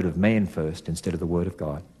the word of man first instead of the word of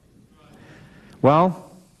God.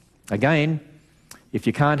 Well, again, if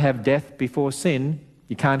you can't have death before sin,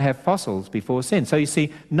 you can't have fossils before sin. So you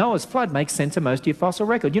see, Noah's flood makes sense of most of your fossil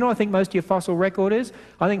record. You know what I think most of your fossil record is?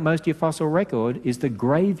 I think most of your fossil record is the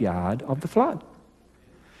graveyard of the flood.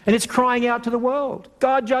 And it's crying out to the world.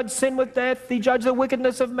 God judged sin with death. He judged the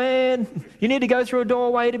wickedness of man. You need to go through a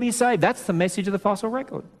doorway to be saved. That's the message of the fossil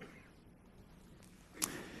record.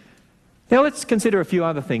 Now let's consider a few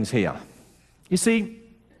other things here. You see,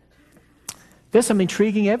 there's some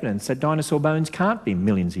intriguing evidence that dinosaur bones can't be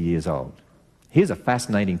millions of years old. Here's a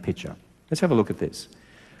fascinating picture. Let's have a look at this. I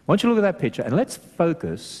want you to look at that picture and let's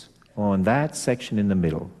focus on that section in the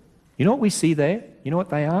middle. You know what we see there? You know what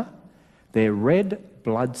they are? They're red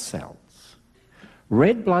blood cells.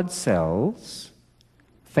 Red blood cells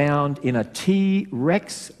found in a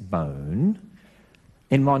T-Rex bone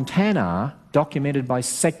in Montana, documented by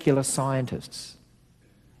secular scientists.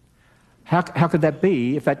 How could that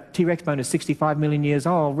be? If that T-Rex bone is 65 million years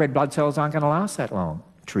old, red blood cells aren't going to last that long.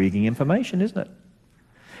 Intriguing information, isn't it?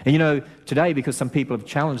 And you know, today, because some people have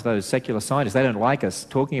challenged those secular scientists, they don't like us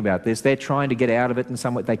talking about this, they're trying to get out of it in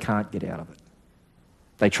some way. They can't get out of it.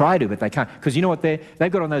 They try to, but they can't. Because you know what? They've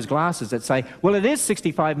got on those glasses that say, well, it is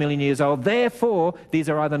 65 million years old, therefore, these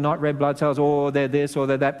are either not red blood cells, or they're this, or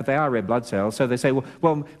they're that, but they are red blood cells. So they say,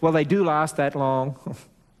 well, they do last that long.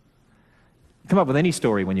 Come up with any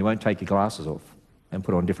story when you won't take your glasses off and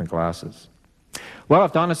put on different glasses. Well,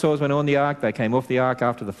 if dinosaurs went on the ark, they came off the ark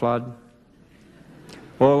after the flood,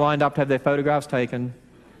 all lined up to have their photographs taken.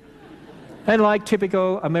 And like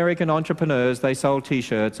typical American entrepreneurs, they sold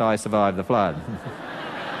T-shirts, I survived the flood.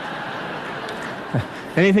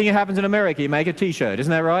 Anything that happens in America, you make a T-shirt,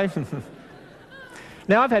 isn't that right?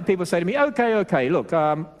 Now, I've had people say to me, okay, look,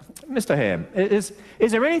 Mr. Ham, is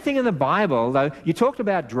there anything in the Bible, though, you talked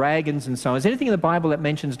about dragons and so on, is there anything in the Bible that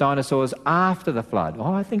mentions dinosaurs after the flood?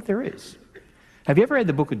 Oh, I think there is. Have you ever read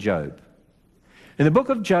the book of Job? In the book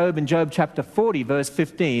of Job, in Job chapter 40, verse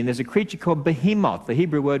 15, there's a creature called behemoth. The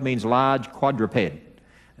Hebrew word means large quadruped, and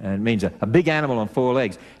it means a big animal on 4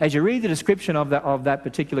 legs. As you read the description of that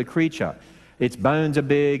particular creature, its bones are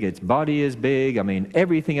big, its body is big, I mean,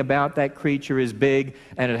 everything about that creature is big,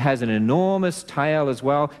 and it has an enormous tail as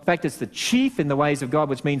well. In fact, it's the chief in the ways of God,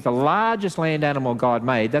 which means the largest land animal God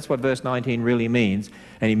made. That's what verse 19 really means.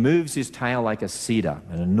 And he moves his tail like a cedar,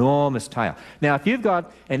 an enormous tail. Now, if you've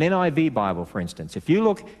got an NIV Bible, for instance, if you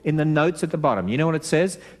look in the notes at the bottom, you know what it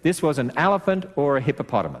says? This was an elephant or a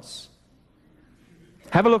hippopotamus.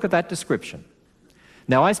 Have a look at that description.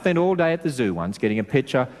 Now, I spent all day at the zoo once getting a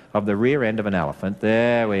picture of the rear end of an elephant.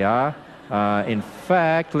 There we are. In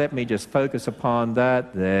fact, let me just focus upon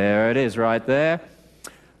that. There it is right there.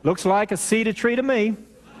 Looks like a cedar tree to me.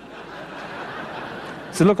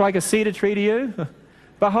 Does it look like a cedar tree to you?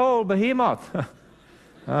 Behold, behemoth.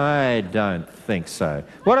 I don't think so.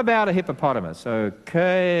 What about a hippopotamus?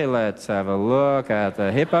 Okay, let's have a look at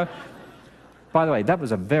the hippo. By the way, that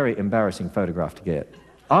was a very embarrassing photograph to get.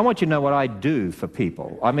 I want you to know what I do for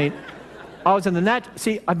people. I mean, I was in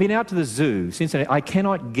the I've been out to the zoo since I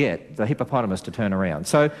cannot get the hippopotamus to turn around.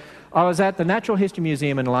 So I was at the Natural History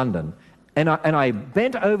Museum in London, And I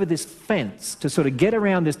bent over this fence to sort of get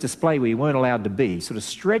around this display where you weren't allowed to be, sort of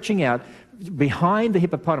stretching out behind the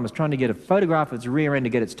hippopotamus, trying to get a photograph of its rear end to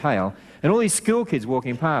get its tail, and all these school kids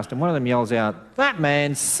walking past, and one of them yells out, "That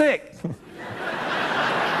man's sick!"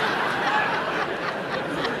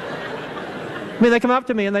 I mean, they come up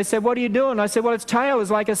to me and they said, "What are you doing?" I said, "Well, its tail is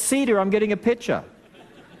like a cedar. I'm getting a picture."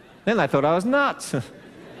 Then they thought I was nuts.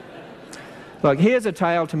 Look, here's a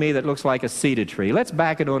tail to me that looks like a cedar tree. Let's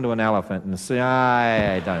back it onto an elephant and say,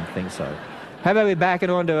 I don't think so. How about we back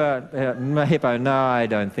it onto a hippo? No, I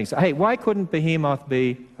don't think so. Hey, why couldn't Behemoth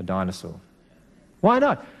be a dinosaur? Why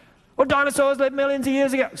not? Well, dinosaurs lived millions of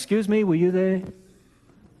years ago. Excuse me, were you there?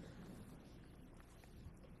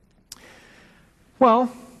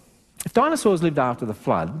 Well, if dinosaurs lived after the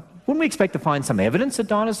flood, wouldn't we expect to find some evidence that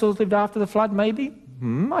dinosaurs lived after the flood, maybe?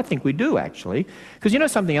 I think we do, actually. Because you know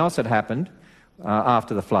something else that happened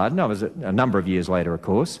after the flood? No, it was a number of years later, of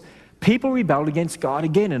course. People rebelled against God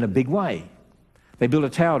again in a big way. They built a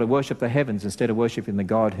tower to worship the heavens instead of worshiping the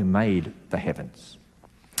God who made the heavens.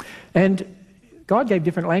 And God gave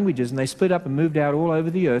different languages, and they split up and moved out all over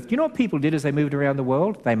the earth. Do you know what people did as they moved around the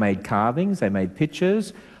world? They made carvings, they made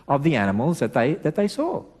pictures of the animals that they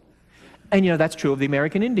saw. And you know, that's true of the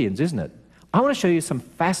American Indians, isn't it? I want to show you some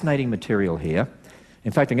fascinating material here.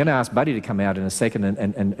 In fact, I'm going to ask Buddy to come out in a second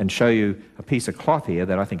and show you a piece of cloth here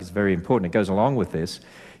that I think is very important. It goes along with this.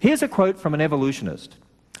 Here's a quote from an evolutionist.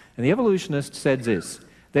 And the evolutionist said this: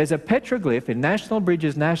 "There's a petroglyph in National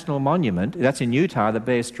Bridges National Monument," that's in Utah, "that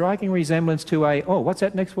bears striking resemblance to a," oh, what's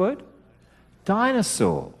that next word?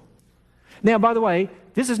 Dinosaur. Now, by the way,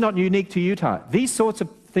 this is not unique to Utah. These sorts of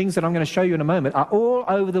things that I'm going to show you in a moment are all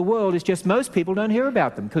over the world. It's just most people don't hear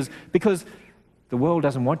about them because the world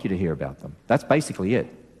doesn't want you to hear about them. That's basically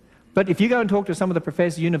it. But if you go and talk to some of the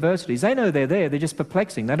professors at universities, they know they're there. They're just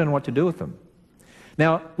perplexing. They don't know what to do with them.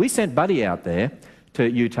 Now, we sent Buddy out there to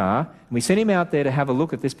Utah, and we sent him out there to have a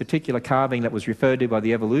look at this particular carving that was referred to by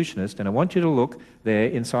the evolutionist, and I want you to look there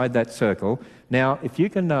inside that circle. Now, if you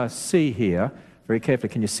can see here, very carefully,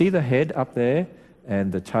 can you see the head up there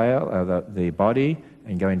and the tail, the body,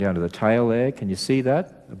 and going down to the tail there? Can you see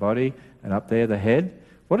that? The body, and up there, the head.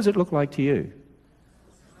 What does it look like to you?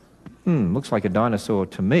 Looks like a dinosaur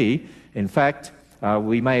to me. In fact,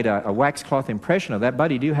 we made a wax cloth impression of that.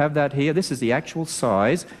 Buddy, do you have that here? This is the actual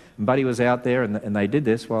size. And Buddy was out there, and they did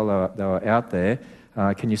this while they were out there.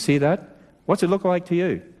 Can you see that? What's it look like to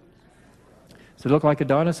you? Does it look like a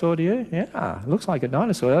dinosaur to you? Yeah, it looks like a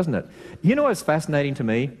dinosaur, doesn't it? You know what's fascinating to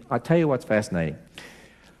me? I'll tell you what's fascinating.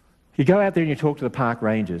 You go out there and you talk to the park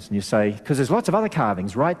rangers, and you say, because there's lots of other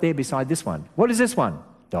carvings right there beside this one. What is this one?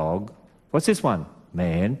 Dog. What's this one?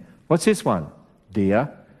 Man. What's this one? Deer.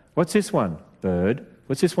 What's this one? Bird.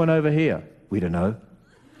 What's this one over here? We don't know.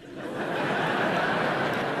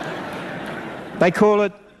 They call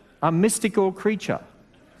it a mystical creature.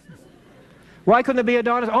 Why couldn't it be a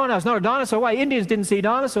dinosaur? Oh, no, it's not a dinosaur. Why? Indians didn't see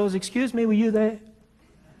dinosaurs. Excuse me, were you there?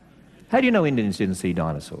 How do you know Indians didn't see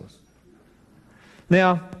dinosaurs?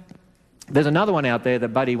 Now, there's another one out there that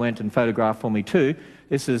Buddy went and photographed for me too.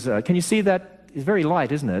 This is, can you see that? It's very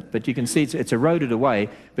light, isn't it? But you can see it's eroded away.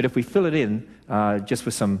 But if we fill it in just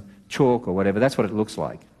with some chalk or whatever, that's what it looks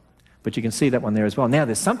like. But you can see that one there as well. Now,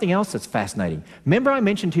 there's something else that's fascinating. Remember I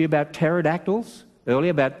mentioned to you about pterodactyls earlier,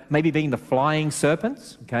 about maybe being the flying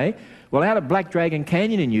serpents? Okay. Well, out at Black Dragon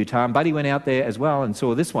Canyon in Utah, and Buddy went out there as well and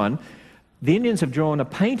saw this one. The Indians have drawn a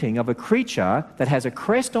painting of a creature that has a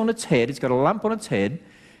crest on its head. It's got a lump on its head.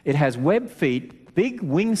 It has webbed feet, big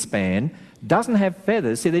wingspan, doesn't have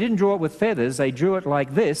feathers. See, they didn't draw it with feathers. They drew it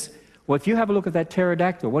like this. Well, if you have a look at that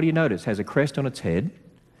pterodactyl, what do you notice? It has a crest on its head.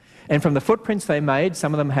 And from the footprints they made,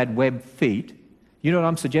 some of them had webbed feet. You know what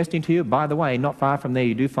I'm suggesting to you? By the way, not far from there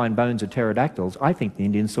you do find bones of pterodactyls. I think the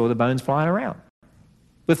Indians saw the bones flying around.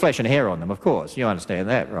 With flesh and hair on them, of course. You understand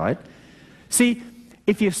that, right? See,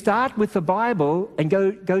 if you start with the Bible and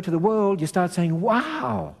go to the world, you start saying,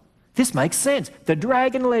 wow, this makes sense. The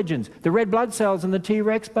dragon legends, the red blood cells in the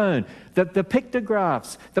T-Rex bone, the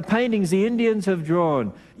pictographs, the paintings the Indians have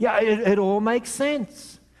drawn. Yeah, it all makes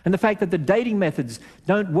sense. And the fact that the dating methods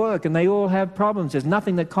don't work and they all have problems, there's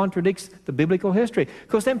nothing that contradicts the biblical history. Of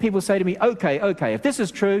course, then people say to me, okay, if this is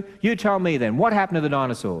true, you tell me then, what happened to the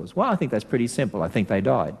dinosaurs? Well, I think that's pretty simple. I think they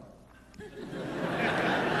died.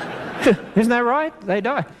 Isn't that right? They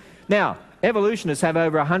died. Now, evolutionists have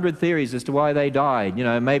over 100 theories as to why they died. You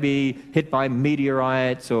know, maybe hit by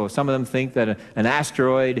meteorites, or some of them think that an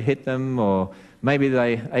asteroid hit them, or maybe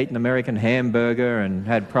they ate an American hamburger and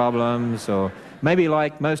had problems, or maybe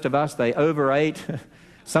like most of us, they overate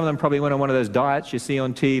Some of them probably went on one of those diets you see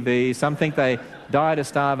on TV. Some think they died of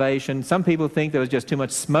starvation. Some people think there was just too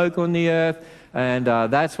much smoke on the earth, and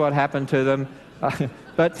that's what happened to them.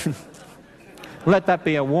 But let that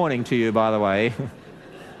be a warning to you, by the way.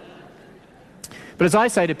 But as I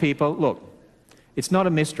say to people, look, it's not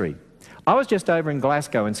a mystery. I was just over in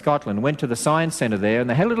Glasgow in Scotland, went to the Science Centre there, and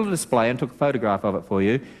they had a little display, and took a photograph of it for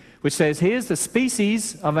you, which says, here's the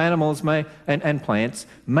species of animals and plants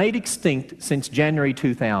made extinct since January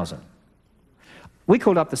 2000. We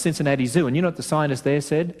called up the Cincinnati Zoo, and you know what the scientists there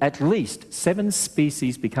said? At least 7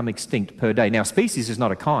 species become extinct per day. Now, species is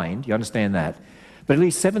not a kind, you understand that, but at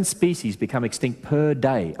least 7 species become extinct per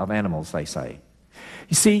day of animals, they say.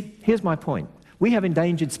 You see, here's my point. We have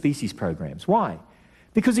endangered species programs. Why?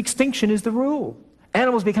 Because extinction is the rule.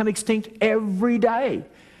 Animals become extinct every day.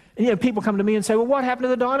 And, you know, people come to me and say, well, what happened to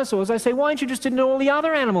the dinosaurs? I say, why aren't you interested in all the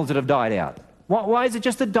other animals that have died out? Why is it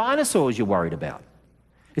just the dinosaurs you're worried about?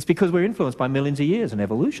 It's because we're influenced by millions of years in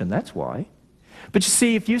evolution, that's why. But you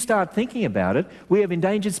see, if you start thinking about it, we have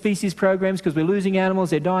endangered species programs because we're losing animals,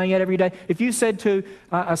 they're dying out every day. If you said to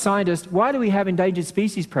a scientist, why do we have endangered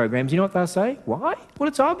species programs? You know what they'll say? Why? Well,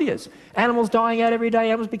 it's obvious. Animals dying out every day,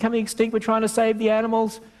 animals becoming extinct, we're trying to save the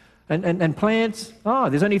animals. And plants,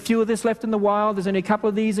 there's only a few of this left in the wild, there's only a couple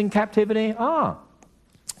of these in captivity.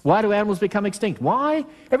 Why do animals become extinct? Why?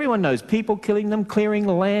 Everyone knows. People killing them, clearing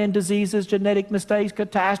the land, diseases, genetic mistakes,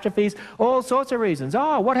 catastrophes, all sorts of reasons.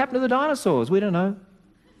 What happened to the dinosaurs? We don't know.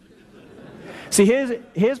 See,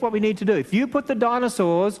 here's what we need to do. If you put the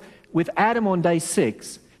dinosaurs with Adam on day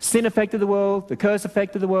 6, sin affected the world, the curse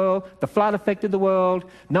affected the world, the flood affected the world,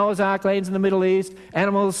 Noah's Ark lands in the Middle East,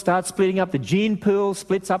 animals start splitting up, the gene pool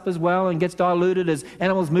splits up as well and gets diluted as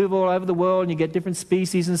animals move all over the world and you get different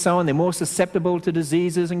species and so on. They're more susceptible to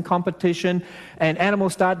diseases and competition, and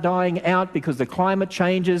animals start dying out because the climate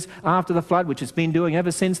changes after the flood, which it's been doing ever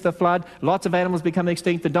since the flood. Lots of animals become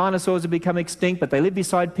extinct. The dinosaurs have become extinct, but they lived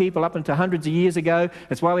beside people up until hundreds of years ago.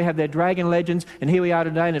 That's why we have their dragon legends, and here we are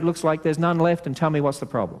today and it looks like there's none left, and tell me what's the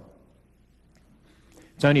problem?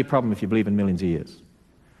 It's only a problem if you believe in millions of years,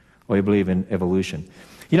 or you believe in evolution.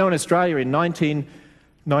 You know, in Australia in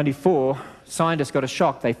 1994, scientists got a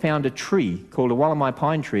shock. They found a tree called a Wallamai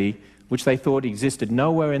pine tree, which they thought existed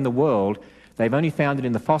nowhere in the world. They've only found it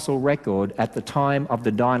in the fossil record at the time of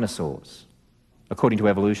the dinosaurs, according to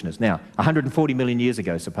evolutionists. Now, 140 million years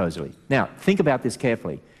ago, supposedly. Now, think about this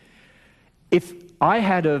carefully. If I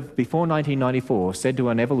had before 1994, said to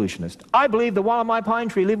an evolutionist, I believe the Wallamai pine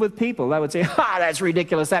tree lived with people, they would say, that's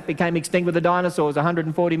ridiculous, that became extinct with the dinosaurs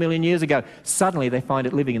 140 million years ago. Suddenly they find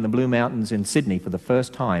it living in the Blue Mountains in Sydney for the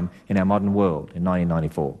first time in our modern world in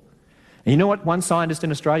 1994. And you know what one scientist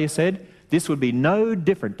in Australia said? This would be no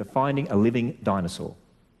different to finding a living dinosaur.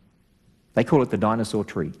 They call it the dinosaur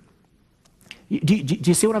tree. Do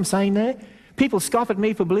you see what I'm saying there? People scoff at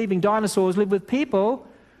me for believing dinosaurs live with people,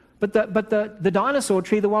 but the dinosaur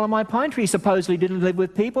tree, the Wallamai pine tree, supposedly didn't live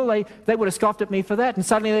with people. They would have scoffed at me for that, and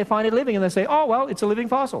suddenly they find it living, and they say, oh, well, it's a living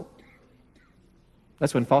fossil.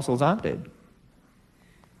 That's when fossils aren't dead.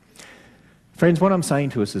 Friends, what I'm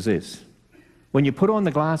saying to us is this. When you put on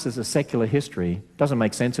the glasses of secular history, it doesn't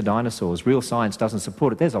make sense of dinosaurs, real science doesn't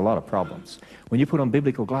support it, there's a lot of problems. When you put on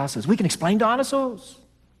biblical glasses, we can explain dinosaurs,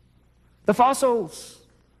 the fossils,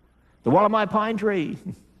 the Wallamai pine tree,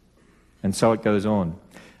 and so it goes on.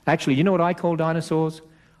 Actually, you know what I call dinosaurs?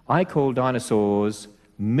 I call dinosaurs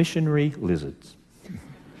missionary lizards.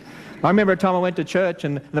 I remember a time I went to church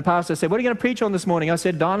and the pastor said, what are you going to preach on this morning? I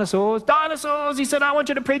said, dinosaurs. Dinosaurs! He said, I want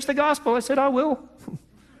you to preach the gospel. I said, I will.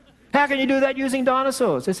 How can you do that using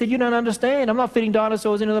dinosaurs? I said, you don't understand. I'm not fitting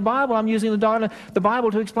dinosaurs into the Bible. I'm using the Bible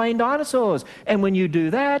to explain dinosaurs. And when you do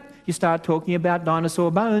that, you start talking about dinosaur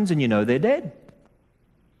bones and you know they're dead.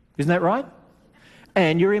 Isn't that right?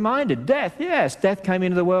 And you're reminded, death, yes, death came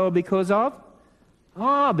into the world because of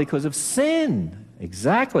sin.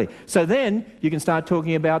 Exactly. So then you can start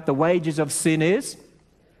talking about the wages of sin is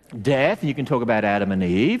death. You can talk about Adam and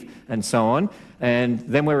Eve and so on. And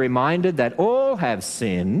then we're reminded that all have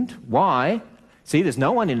sinned. Why? See, there's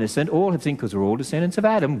no one innocent. All have sinned because we're all descendants of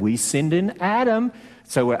Adam. We sinned in Adam,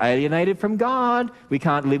 so we're alienated from God. We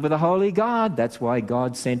can't live with a holy God. That's why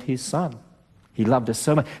God sent his Son. He loved us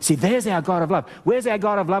so much. See, there's our God of love. Where's our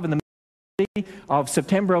God of love in the midst of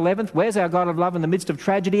September 11th? Where's our God of love in the midst of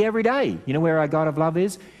tragedy every day? You know where our God of love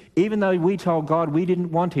is? Even though we told God we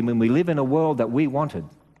didn't want him and we live in a world that we wanted,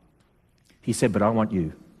 he said, but I want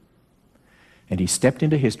you. And he stepped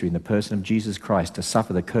into history in the person of Jesus Christ to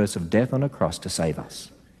suffer the curse of death on a cross to save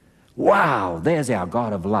us. Wow, there's our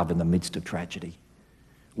God of love in the midst of tragedy.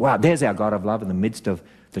 Wow, there's our God of love in the midst of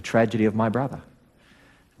the tragedy of my brother.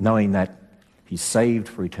 Knowing that He's saved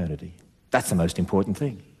for eternity. That's the most important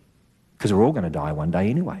thing. Because we're all going to die one day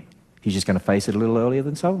anyway. He's just going to face it a little earlier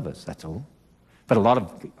than some of us, that's all. But a lot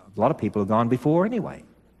of people have gone before anyway.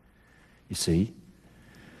 You see,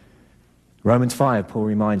 Romans 5, Paul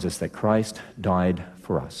reminds us that Christ died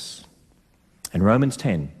for us. And Romans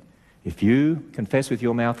 10, if you confess with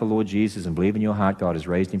your mouth the Lord Jesus and believe in your heart God has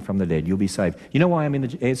raised him from the dead, you'll be saved. You know why I'm in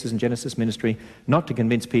the Answers in Genesis ministry? Not to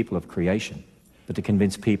convince people of creation, but to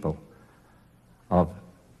convince people of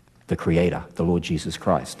the Creator, the Lord Jesus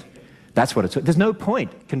Christ. That's what it's... There's no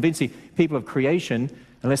point convincing people of creation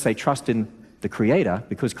unless they trust in the Creator,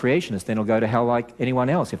 because creationists then will go to hell like anyone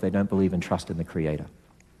else if they don't believe and trust in the Creator.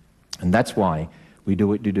 And that's why we do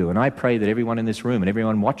what we do. And I pray that everyone in this room and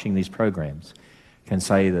everyone watching these programs can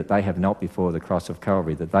say that they have knelt before the cross of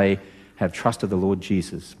Calvary, that they have trusted the Lord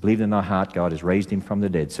Jesus, believed in their heart God has raised him from the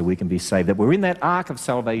dead so we can be saved, that we're in that ark of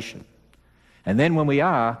salvation. And then when we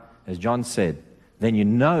are, as John said, then you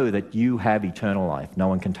know that you have eternal life. No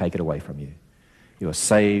one can take it away from you. You are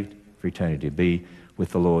saved for eternity, to be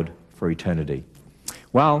with the Lord for eternity.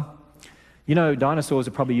 Well, you know, dinosaurs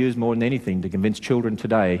are probably used more than anything to convince children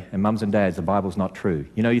today and mums and dads the Bible's not true.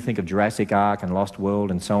 You know, you think of Jurassic Ark and Lost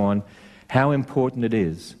World and so on, how important it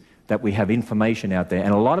is that we have information out there.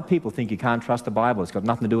 And a lot of people think you can't trust the Bible. It's got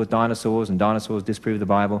nothing to do with dinosaurs, and dinosaurs disprove the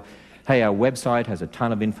Bible. Hey, our website has a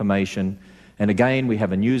ton of information. And again, we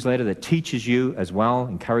have a newsletter that teaches you as well.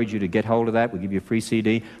 Encourage you to get hold of that. We'll give you a free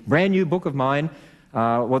CD. Brand new book of mine.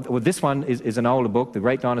 Well, this one is an older book, The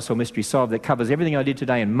Great Dinosaur Mystery Solved, that covers everything I did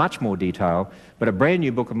today in much more detail. But a brand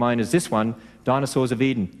new book of mine is this one, Dinosaurs of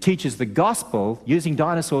Eden. Teaches the gospel using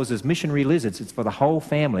dinosaurs as missionary lizards. It's for the whole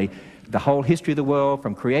family, the whole history of the world,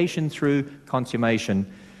 from creation through consummation.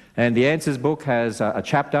 And the Answers book has a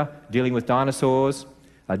chapter dealing with dinosaurs.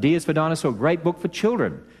 Ideas for Dinosaur, great book for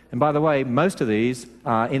children. And by the way, most of these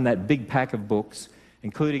are in that big pack of books,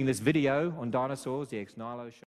 including this video on dinosaurs, the Ex Nihilo show.